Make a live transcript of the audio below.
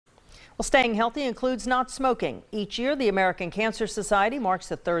Well, staying healthy includes not smoking. Each year, the American Cancer Society marks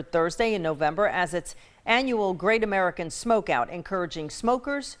the third Thursday in November as its annual Great American Smokeout, encouraging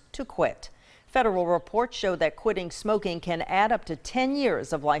smokers to quit. Federal reports show that quitting smoking can add up to 10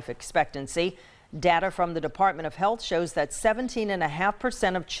 years of life expectancy. Data from the Department of Health shows that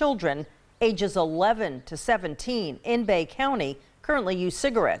 17.5% of children ages 11 to 17 in Bay County currently use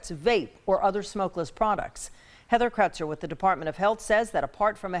cigarettes, vape, or other smokeless products. Heather Krutzer with the Department of Health says that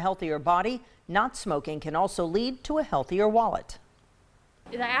apart from a healthier body, not smoking can also lead to a healthier wallet.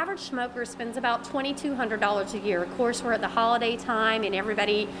 The average smoker spends about $2,200 a year. Of course, we're at the holiday time and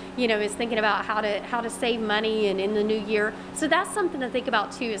everybody, is thinking about how to save money and in the new year. So that's something to think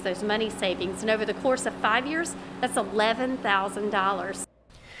about too, is those money savings. And over the course of 5 years, that's $11,000.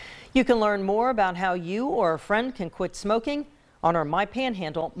 You can learn more about how you or a friend can quit smoking on our My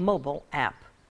Panhandle mobile app.